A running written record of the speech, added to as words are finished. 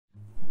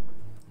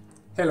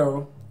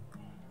Hello,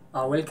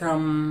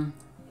 welcome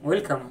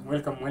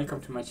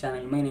to my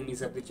channel. My name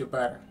is Abdul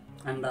Jabbar,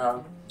 and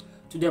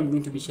today I'm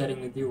going to be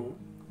sharing with you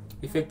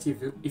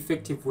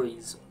effective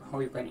ways how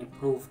you can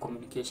improve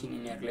communication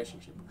in a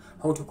relationship,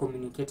 how to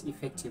communicate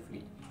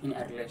effectively in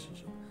a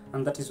relationship,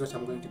 and that is what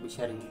I'm going to be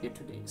sharing with you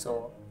today.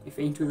 So if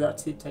you're into that,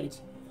 sit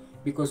tight,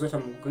 because what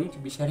I'm going to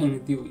be sharing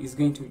with you is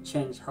going to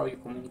change how you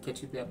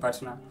communicate with your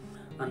partner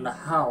and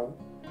how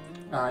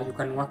you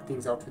can work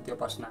things out with your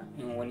partner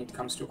when it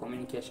comes to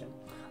communication.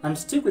 And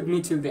stick with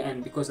me till the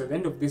end, because at the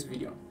end of this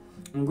video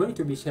I'm going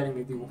to be sharing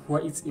with you why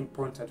it's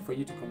important for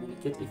you to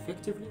communicate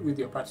effectively with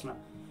your partner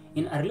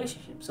in a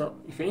relationship. So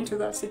if you're into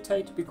that, sit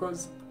tight,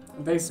 because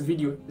this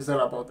video is all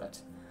about that.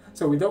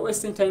 So without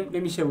wasting time,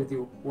 let me share with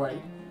you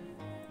why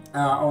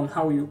on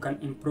how you can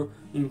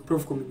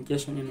improve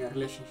communication in your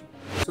relationship.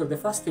 So the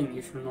first thing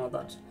you should know,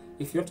 that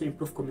if you want to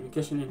improve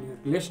communication in your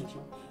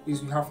relationship,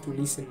 is you have to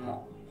listen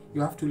more. You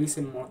have to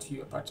listen more to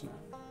your partner.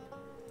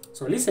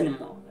 So listening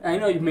more. I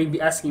know you may be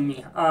asking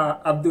me,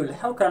 Abdul,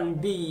 how can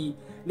be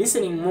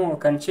listening more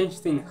can change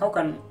things? How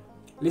can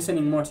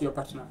listening more to your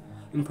partner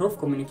improve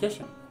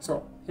communication?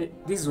 So hey,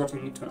 this is what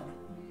you need to know.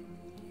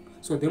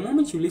 So the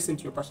moment you listen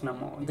to your partner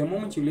more, the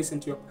moment you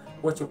listen to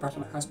what your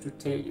partner has to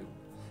tell you,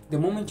 the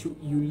moment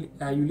you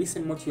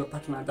listen more to your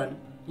partner than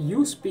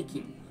you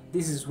speaking,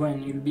 this is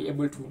when you'll be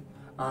able to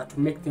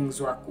make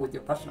things work with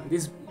your partner.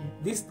 This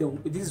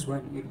is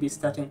when you'll be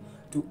starting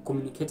to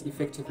communicate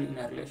effectively in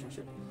a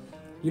relationship.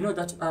 You know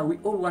that we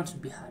all want to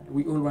be heard.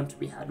 We all want to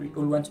be heard. We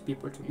all want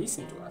people to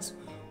listen to us.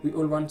 We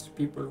all want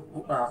people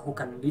who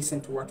can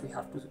listen to what we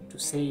have to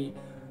say,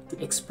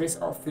 to express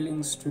our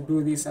feelings, to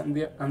do this and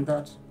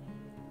that.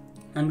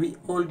 And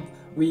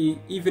we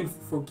even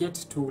forget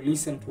to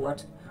listen to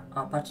what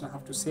our partner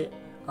have to say,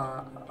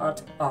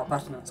 what our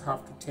partners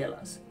have to tell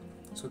us.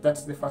 So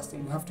that's the first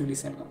thing. You have to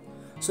listen more.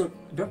 So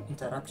don't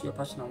interrupt your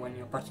partner when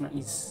your partner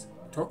is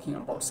talking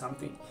about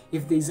something.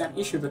 If there is an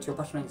issue that your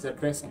partner is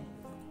addressing,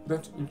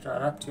 don't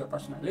interrupt your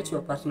partner. Let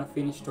your partner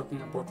finish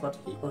talking about what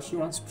he or she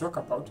wants to talk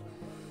about,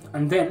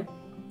 and then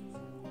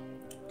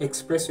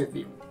express your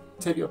view.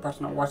 Tell your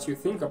partner what you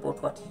think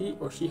about what he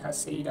or she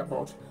has said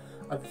about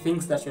the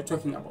things that you're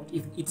talking about.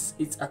 If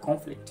it's a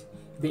conflict,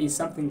 there is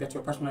something that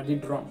your partner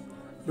did wrong,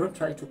 don't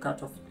try to cut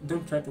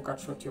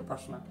short your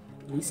partner.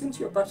 Listen to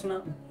your partner,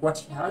 what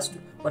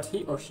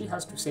he or she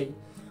has to say,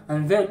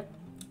 and then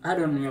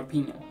add on your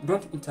opinion.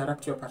 Don't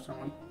interrupt your partner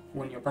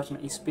when your partner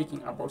is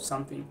speaking about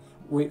something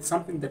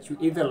that you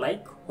either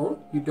like or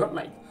you don't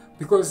like,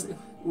 because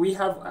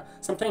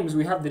sometimes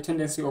we have the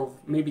tendency of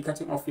maybe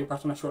cutting off your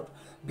partner short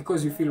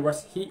because you feel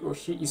what he or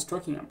she is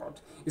talking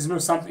about is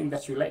not something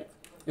that you like.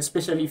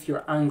 Especially if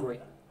you're angry,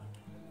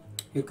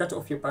 you cut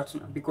off your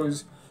partner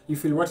because you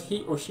feel what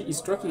he or she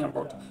is talking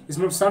about is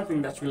not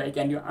something that you like,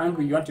 and you're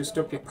angry. You want to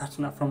stop your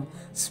partner from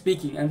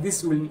speaking, and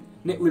this will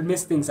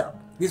mess things up.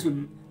 This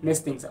will mess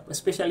things up,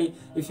 especially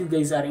if you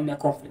guys are in a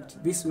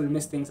conflict. This will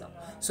mess things up.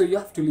 So you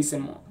have to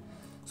listen more.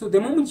 So the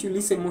moment you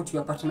listen more to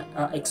your partner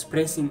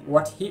expressing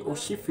what he or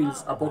she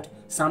feels about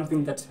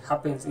something that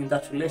happens in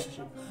that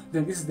relationship,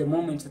 then this is the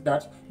moment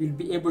that you'll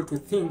be able to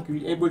think, you'll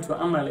be able to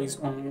analyze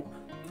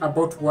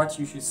about what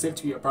you should say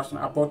to your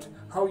partner, about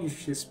how you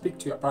should speak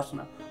to your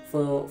partner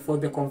for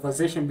the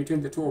conversation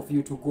between the two of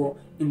you to go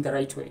in the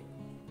right way.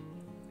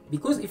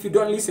 Because if you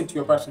don't listen to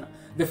your partner,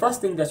 the first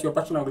thing that your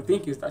partner will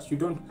think is that you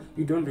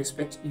don't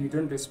respect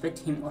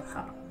him or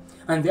her.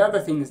 And the other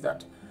thing is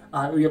that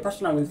your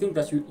partner will think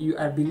that you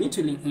are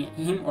belittling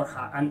him or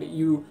her, and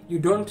you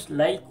don't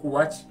like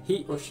what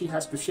he or she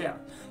has to share.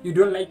 You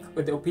don't like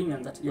the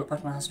opinion that your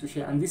partner has to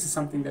share, and this is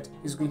something that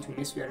is going to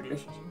mess your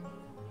relationship.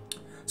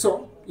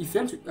 So if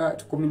you want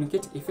to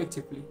communicate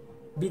effectively,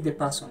 be that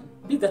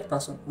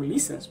person who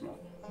listens more,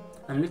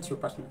 and let your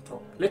partner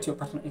talk. Let your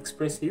partner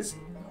express his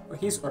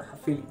or her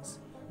feelings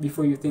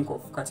before you think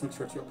of cutting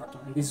short your partner.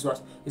 And this is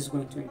what is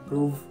going to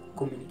improve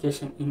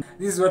communication.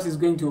 This is what is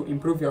going to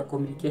improve your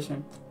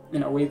communication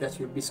in a way that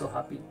you'll be so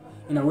happy,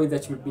 in a way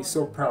that you'll be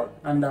so proud,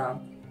 and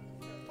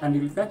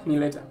you'll thank me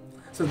later.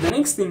 So the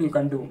next thing you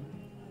can do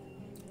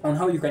on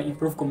how you can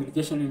improve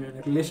communication in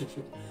a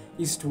relationship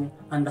is to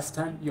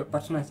understand your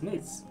partner's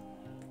needs.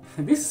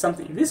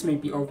 This may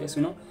be obvious,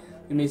 you know.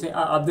 You may say,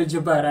 Abdul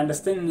Jabbar,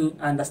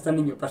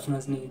 understanding your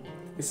partner's need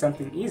is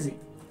something easy.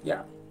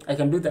 Yeah, I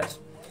can do that.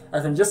 I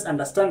can just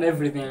understand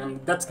everything,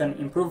 and that can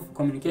improve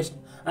communication.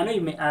 I know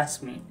you may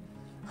ask me,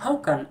 how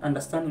can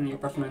understanding your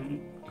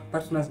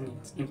partner's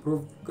needs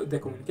improve the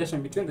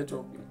communication between the two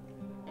of you?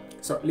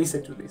 So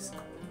listen to this.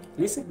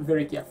 Listen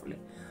very carefully.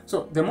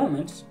 So the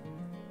moment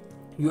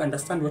you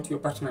understand what your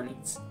partner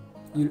needs,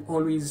 you'll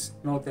always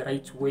know the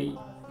right way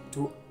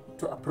to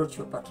approach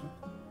your partner,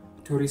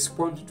 to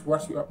respond to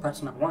what your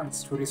partner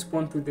wants, to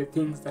respond to the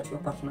things that your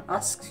partner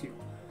asks you.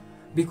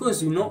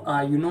 Because you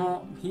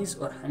know his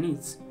or her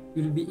needs,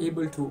 you'll be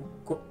able to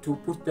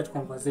put that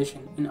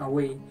conversation in a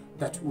way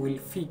that will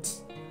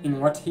fit in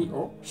what he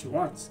or she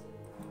wants.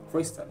 For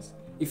instance,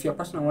 if your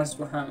partner wants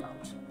to hang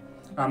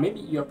out, maybe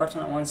your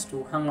partner wants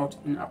to hang out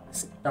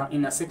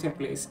in a certain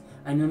place,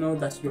 and you know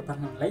that your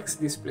partner likes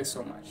this place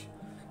so much,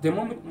 the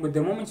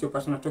moment your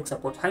partner talks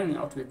about hanging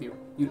out with you,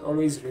 you'll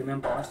always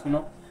remember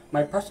what,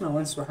 my partner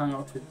wants to hang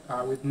out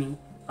with me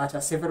at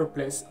a certain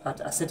place,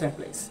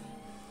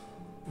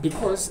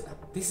 because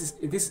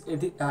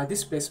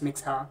this place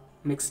makes her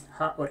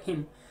or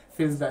him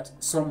feels that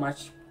so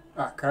much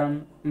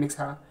calm,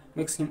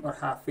 makes him or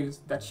her feels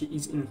that she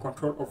is in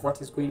control of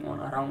what is going on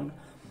around.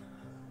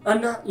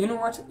 And you know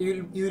what,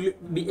 you'll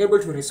be able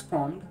to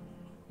respond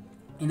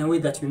in a way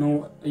that you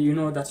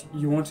know that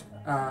you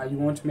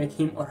won't make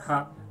him or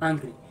her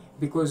angry,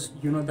 because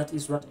that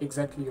is what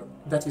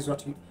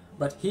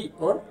but he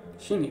or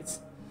she needs,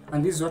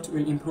 and this is what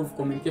will improve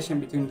communication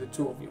between the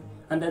two of you.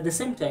 And at the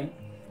same time,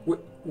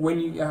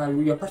 when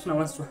your partner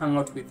wants to hang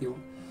out with you,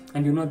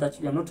 and you know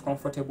that you are not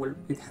comfortable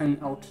with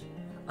hanging out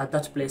at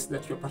that place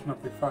that your partner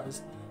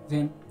prefers,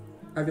 then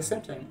at the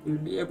same time you'll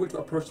be able to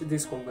approach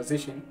this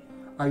conversation,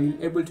 you'll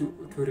be able to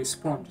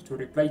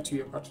reply to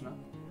your partner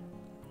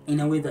in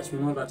a way that you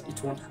know that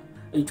it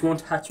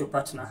won't hurt your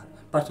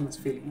partner's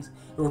feelings.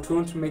 It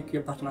won't make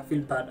your partner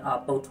feel bad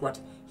about what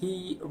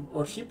he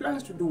or she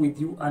plans to do with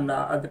you and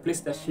at the place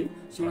that she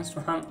wants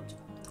to hang out.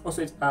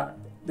 Also,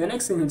 the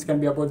next thing, it can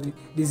be about the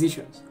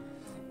decisions.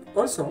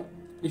 Also,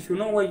 if you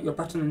know why your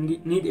partner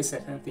need a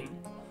certain thing,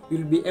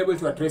 you'll be able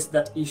to address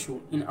that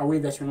issue in a way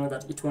that you know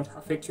that it won't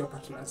affect your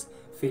partner's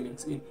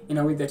feelings, in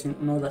a way that you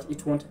know that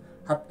it won't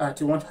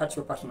hurt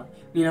your partner,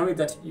 in a way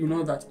that you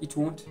know that it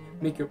won't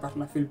make your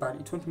partner feel bad,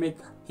 it won't make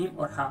him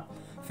or her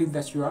feel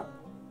that you are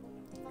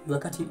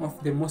cutting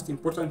off the most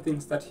important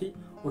things that he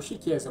or she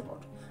cares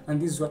about.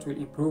 And this is what will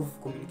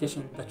improve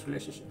communication in that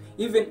relationship.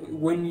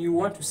 Even when you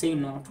want to say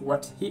no to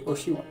what he or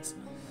she wants,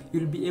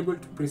 you'll be able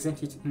to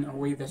present it in a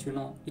way that you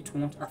know it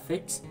won't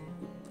affect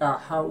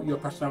how your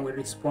partner will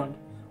respond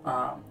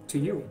to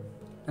you.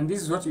 And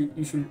this is what you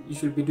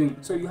should be doing.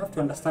 So you have to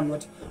understand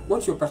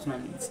what your partner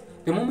needs.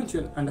 The moment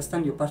you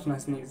understand your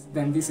partner's needs,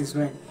 then this is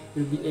when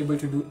you'll be able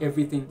to do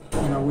everything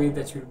in a way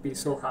that you'll be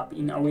so happy,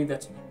 in a way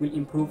that will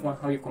improve on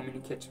how you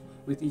communicate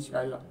with each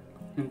other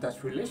in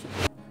that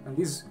relationship. And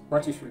this is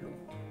what you should do.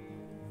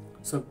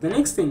 So the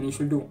next thing you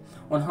should do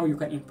on how you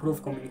can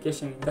improve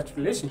communication in that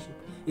relationship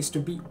is to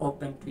be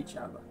open to each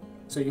other.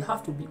 So you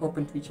have to be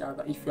open to each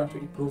other if you want to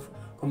improve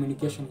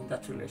communication in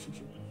that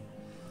relationship.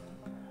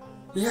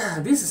 Yeah,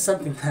 this is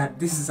something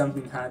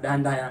hard,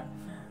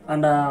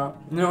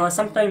 and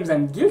sometimes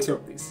I'm guilty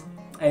of this.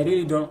 I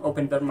really don't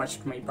open that much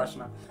to my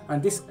partner,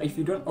 and if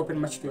you don't open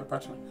much to your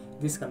partner,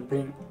 this can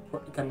bring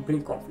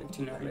conflict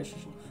in your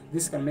relationship.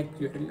 This can make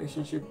your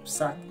relationship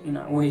suck in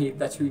a way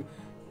that you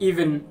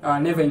even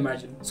never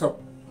imagined. So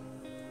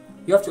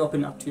you have to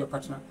open up to your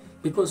partner,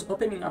 because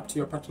opening up to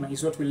your partner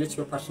is what will let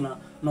your partner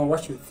know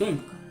what you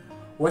think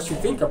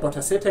about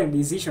a certain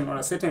decision or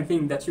a certain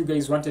thing that you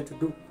guys wanted to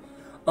do.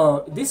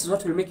 This is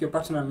what will make your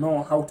partner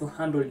know how to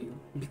handle you,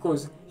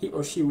 because he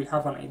or she will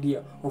have an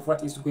idea of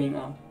what is going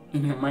on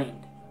in your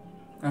mind,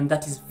 and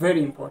that is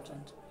very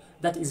important.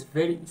 That is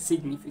very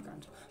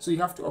significant. So you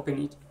have to open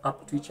it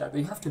up to each other.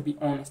 You have to be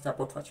honest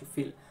about what you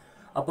feel,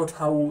 about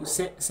how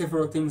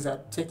several things are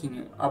taking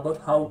you,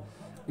 about how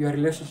your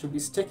relationship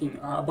is taking,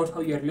 about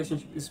how your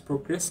relationship is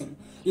progressing.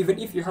 Even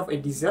if you have a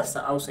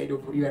disaster outside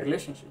of your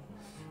relationship,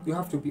 you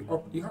have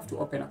to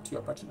open up to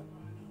your partner.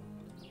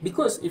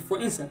 Because if, for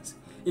instance,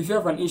 if you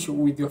have an issue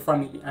with your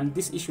family and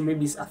this issue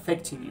maybe is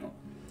affecting you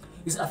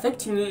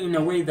in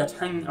a way that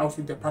hanging out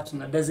with the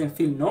partner doesn't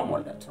feel normal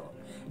at all,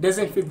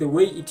 doesn't feel the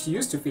way it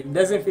used to feel,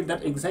 doesn't feel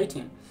that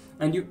exciting,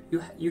 and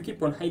you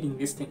keep on hiding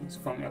these things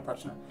from your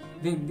partner,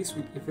 then this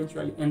will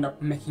eventually end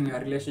up making your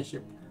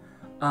relationship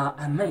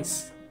a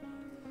mess.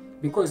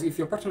 Because if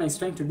your partner is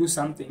trying to do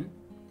something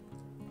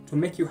to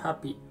make you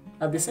happy,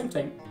 at the same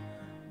time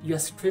you are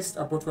stressed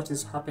about what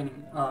is happening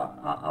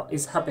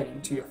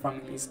to your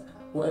families,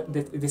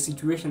 the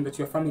situation that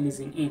your family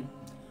is in,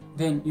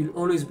 then you'll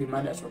always be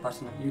mad at your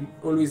partner. You'll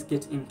always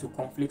get into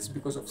conflicts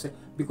because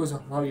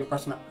of how your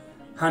partner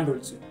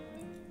handles you.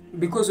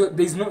 Because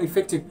there is no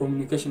effective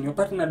communication. Your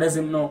partner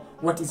doesn't know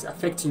what is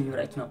affecting you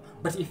right now.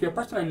 But if your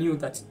partner knew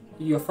that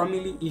your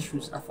family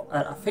issues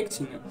are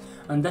affecting you,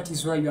 and that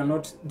is why you are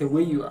not the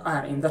way you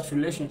are in that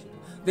relationship,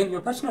 then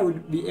your partner will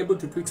be able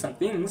to tweak some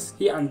things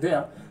here and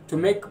there to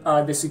make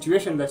the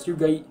situation that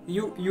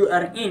you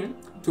are in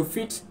to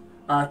fit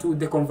to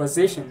the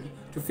conversation,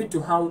 to fit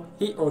to how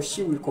he or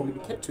she will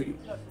communicate to you.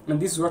 And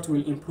this is what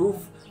will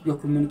improve your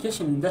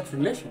communication in that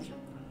relationship.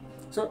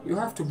 So you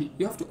have to be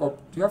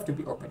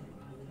open.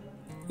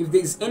 If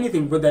there is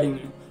anything bothering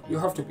you, you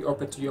have to be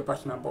open to your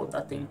partner about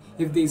that thing.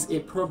 If there is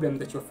a problem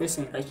that you're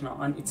facing right now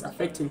and it's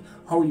affecting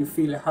how you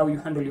feel, how you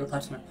handle your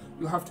partner,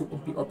 you have to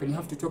be open. You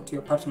have to talk to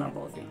your partner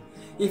about it.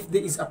 If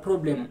there is a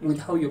problem with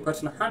how your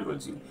partner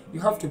handles you,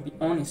 you have to be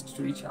honest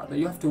to each other.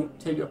 You have to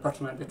tell your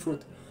partner the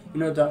truth. You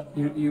know that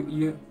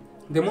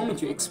the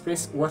moment you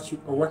express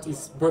what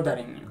is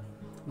bothering you,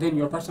 then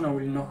your partner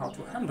will know how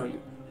to handle you.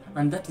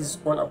 And that is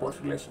all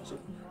about relationship.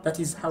 That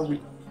is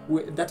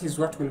that is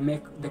what will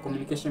make the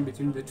communication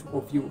between the two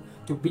of you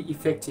to be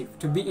effective,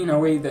 to be in a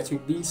way that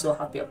you'll be so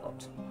happy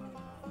about.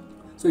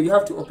 So you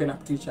have to open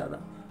up to each other.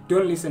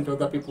 Don't listen to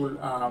other people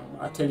are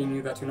telling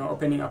you that, you know,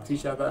 opening up to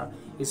each other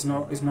is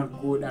not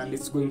good and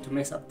it's going to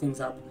mess up things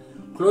up.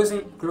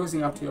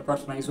 Closing up to your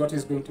partner is what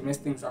is going to mess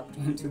things up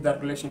into that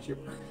relationship,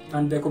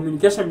 and the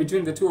communication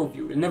between the two of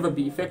you will never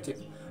be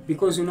effective,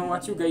 because you know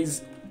what, you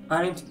guys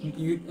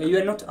you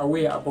are not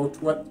aware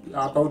about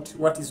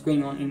what is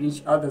going on in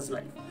each other's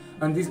life,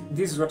 and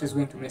this is what is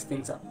going to mess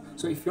things up.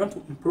 So if you want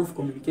to improve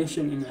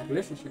communication in a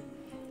relationship,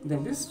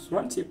 then this is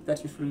one tip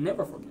that you should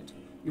never forget.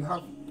 You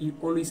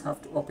always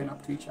have to open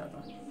up to each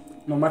other,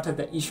 no matter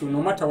the issue,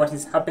 no matter what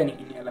is happening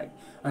in your life,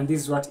 and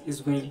this is what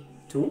is going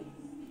to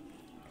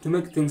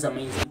make things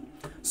amazing.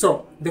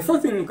 So the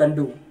fourth thing you can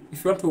do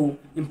if you want to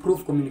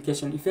improve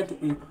communication, if you want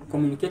to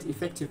communicate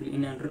effectively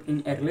in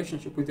a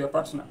relationship with your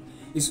partner,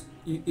 is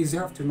you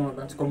have to know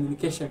that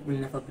communication will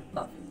never be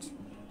perfect.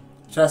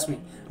 Trust me.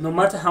 No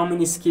matter how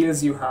many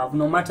skills you have,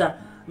 no matter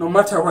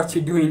what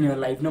you do in your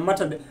life, no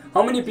matter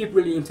how many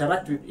people you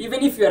interact with,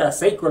 even if you are a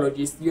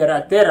psychologist, you are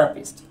a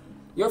therapist,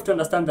 you have to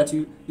understand that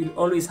you'll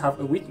always have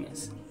a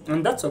weakness,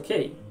 and that's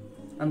okay.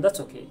 And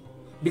that's okay,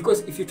 because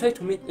if you try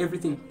to make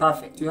everything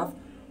perfect,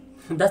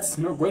 that's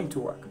not going to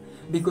work.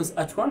 Because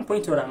at one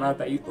point or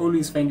another, you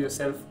always find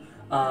yourself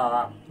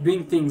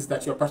doing things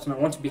that your partner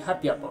won't be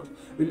happy about.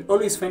 You'll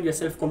always find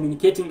yourself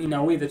communicating in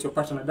a way that your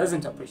partner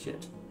doesn't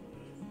appreciate.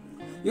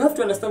 You have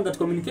to understand that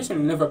communication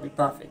will never be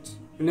perfect.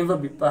 Will never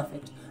be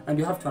perfect, and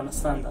you have to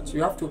understand that.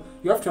 You have to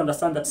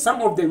understand that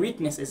some of the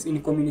weaknesses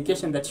in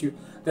communication that you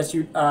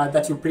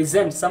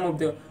present, some of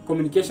the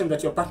communication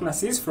that your partner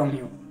sees from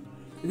you,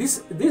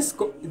 these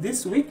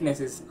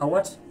weaknesses are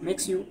what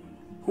makes you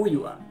who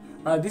you are.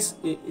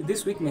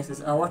 These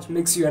weaknesses are what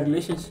makes your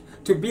relationship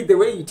to be the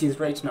way it is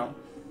right now.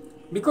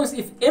 Because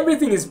if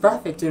everything is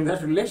perfect in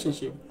that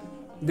relationship,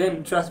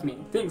 then trust me,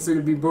 things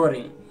will be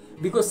boring.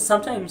 Because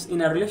sometimes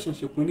in a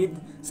relationship, we need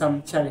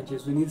some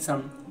challenges, we need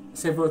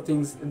several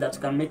things that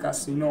can make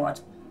us, you know what,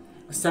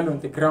 stand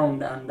on the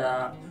ground and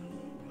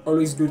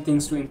always do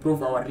things to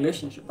improve our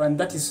relationship. And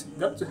that's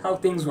how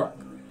things work.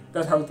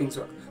 That's how things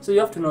work. So you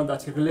have to know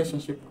that the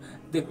relationship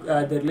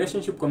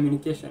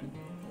communication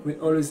will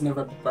always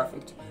never be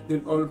perfect. There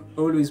will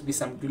always be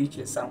some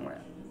glitches somewhere,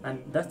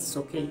 and that's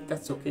okay.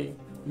 That's okay,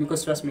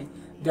 because trust me,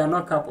 there are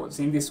no couples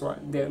in this world.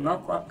 There are no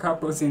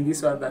couples in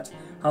this world that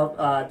have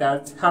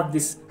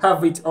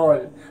it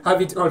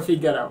all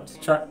figured out.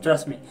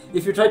 Trust me.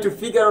 If you try to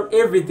figure out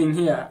everything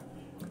here,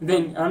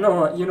 then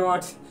you know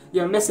what,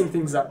 you're messing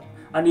things up,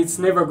 and it's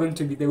never going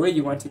to be the way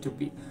you want it to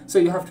be. So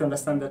you have to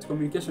understand that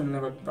communication will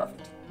never be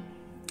perfect.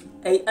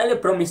 I earlier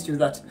promised you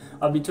that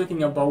I'll be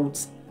talking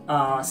about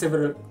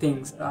several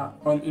things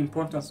on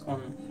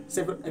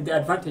the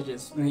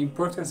advantages and the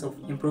importance of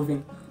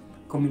improving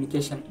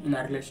communication in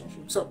a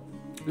relationship. So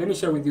let me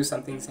share with you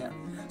some things here.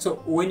 So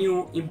when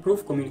you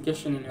improve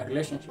communication in a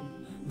relationship,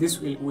 this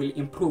will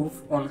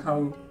improve on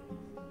how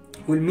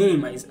will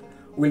minimize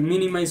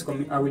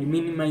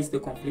the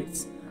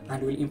conflicts,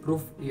 and will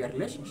improve your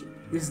relationship.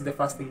 This is the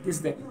first thing. This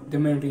is the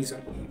main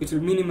reason. It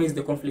will minimize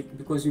the conflict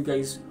because you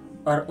guys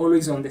are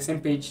always on the same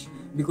page,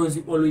 because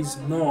you always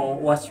know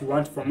what you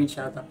want from each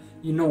other.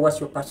 You know what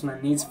your partner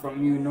needs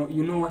from you.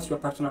 You know what your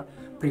partner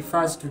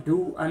prefers to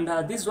do, and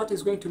this is what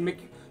is going to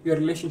make your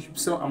relationship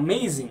so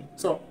amazing.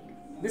 So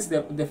this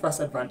is the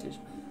first advantage.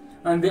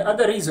 And the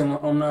other reason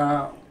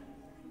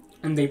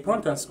and the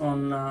importance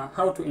on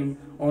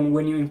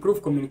when you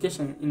improve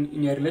communication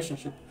in your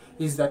relationship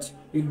is that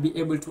you'll be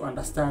able to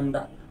understand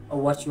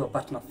what your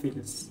partner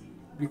feels,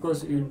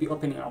 because you'll be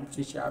opening up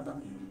to each other.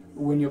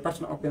 When your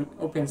partner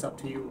opens up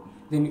to you,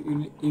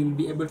 then you'll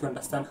be able to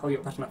understand how your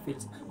partner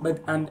feels.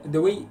 And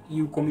the way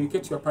you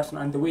communicate to your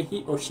partner and the way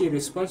he or she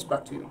responds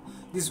back to you,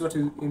 this is what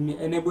will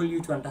enable you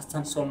to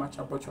understand so much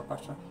about your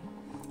partner,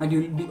 and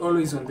you'll be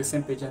always on the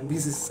same page. And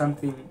this is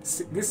something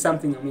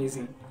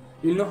amazing.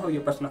 You'll know how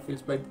your partner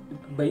feels by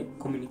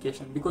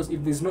communication, because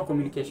if there's no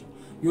communication,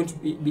 you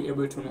won't be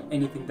able to know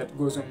anything that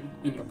goes on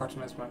in your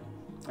partner's mind.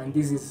 And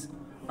this is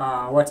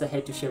what I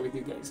had to share with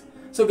you guys.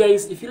 So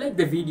guys, if you like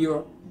the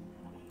video,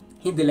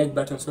 hit the like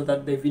button so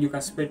that the video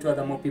can spread to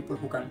more people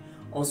who can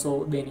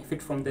also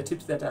benefit from the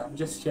tips that I've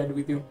just shared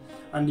with you.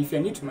 And if you're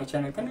new to my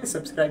channel, kindly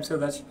subscribe so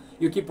that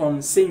you keep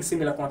on seeing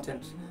similar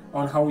content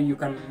on how you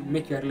can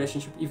make your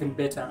relationship even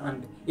better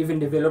and even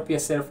develop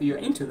yourself if you're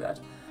into that.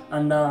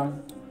 And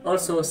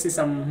also see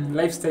some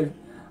lifestyle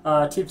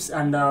tips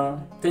and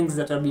things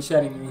that I'll be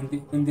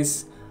sharing in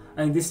this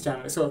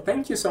channel. So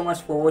thank you so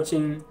much for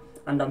watching,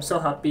 and I'm so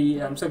happy,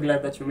 I'm so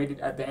glad that you made it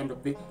to the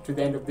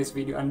end of this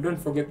video. And don't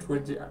forget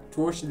to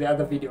watch the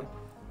other video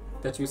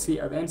that you see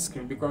at the end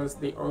screen, because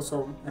they are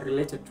also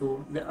related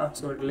to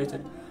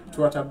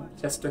what I'm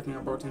just talking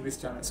about in this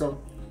channel. So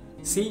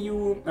see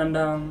you, and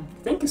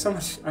thank you so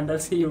much, and I'll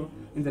see you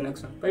in the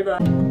next one. Bye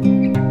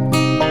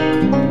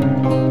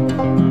bye.